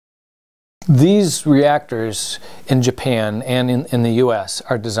These reactors in Japan and in the US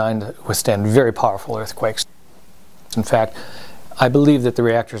are designed to withstand very powerful earthquakes. In fact, I believe that the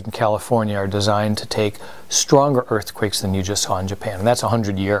reactors in California are designed to take stronger earthquakes than you just saw in Japan. And that's a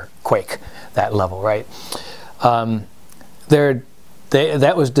 100-year quake, that level, right? That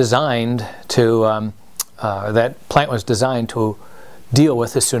was designed to, that plant was designed to deal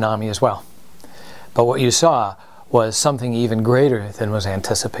with the tsunami as well. But what you saw was something even greater than was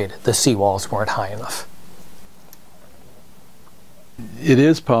anticipated. The seawalls weren't high enough. It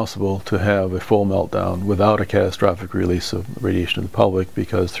is possible to have a full meltdown without a catastrophic release of radiation to the public,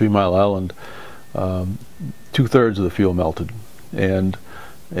 because 3 Mile Island, 2/3 of the fuel melted. And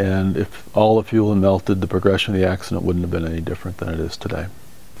if all the fuel had melted, the progression of the accident wouldn't have been any different than it is today.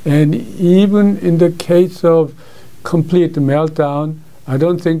 And even in the case of complete meltdown, I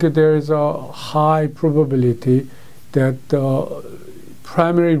don't think that there is a high probability that the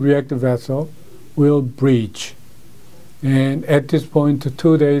primary reactor vessel will breach. And at this point,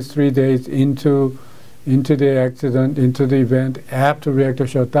 2 days, 3 days into the accident, into the event, after reactor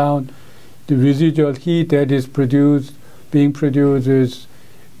shut down, the residual heat that is being produced is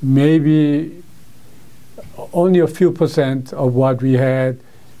maybe only a few % of what we had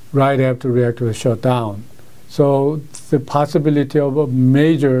right after the reactor was shut down. So the possibility of a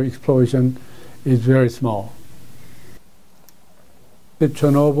major explosion is very small. At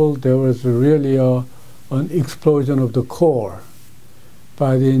Chernobyl, there was really an explosion of the core.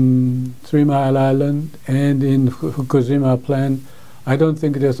 But in 3 Mile Island and in Fukushima plant, I don't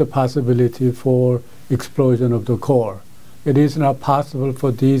think there's a possibility for explosion of the core. It is not possible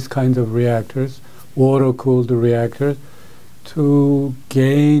for these kinds of reactors, water-cooled reactors, to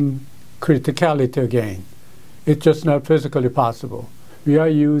gain criticality again. It's just not physically possible. We are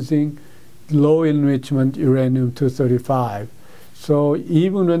using low enrichment uranium-235. So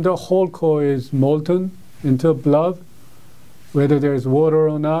even when the whole core is molten into blood, whether there's water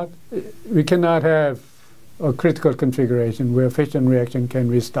or not, we cannot have a critical configuration where fission reaction can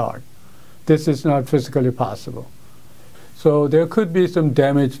restart. This is not physically possible. So there could be some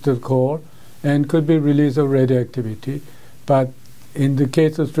damage to the core and could be release of radioactivity. But in the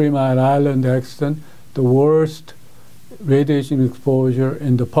case of 3 Mile Island accident, the worst radiation exposure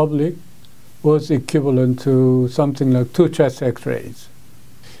in the public was equivalent to something like 2 chest X-rays.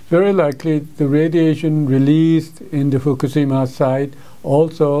 Very likely the radiation released in the Fukushima site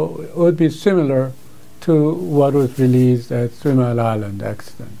also would be similar to what was released at 3 Mile Island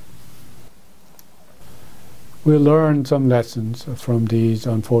accident. We learned some lessons from these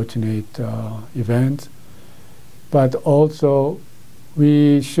unfortunate events, but also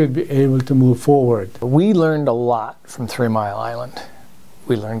we should be able to move forward. We learned a lot from 3 Mile Island.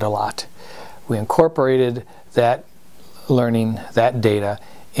 We learned a lot. We incorporated that learning, that data,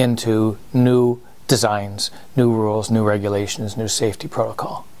 into new designs, new rules, new regulations, new safety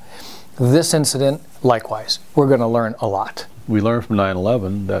protocol. This incident, likewise, we're going to learn a lot. We learned from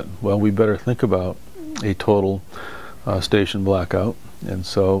 9/11 that, well, we better think about a total station blackout. And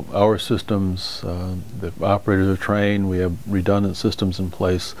so our systems, the operators are trained, we have redundant systems in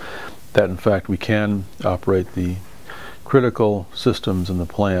place that in fact we can operate the critical systems in the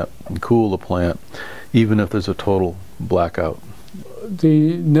plant and cool the plant even if there's a total blackout.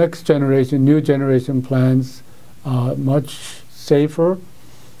 The next generation, new generation plants are much safer.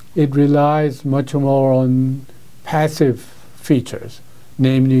 It relies much more on passive features,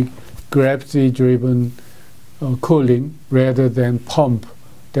 namely gravity-driven cooling rather than pump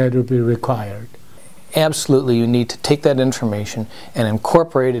that will be required. Absolutely, you need to take that information and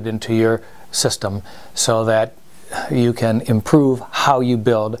incorporate it into your system so that you can improve how you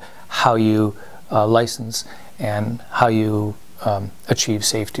build, how you license, and how you achieve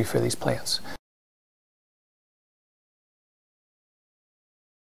safety for these plants.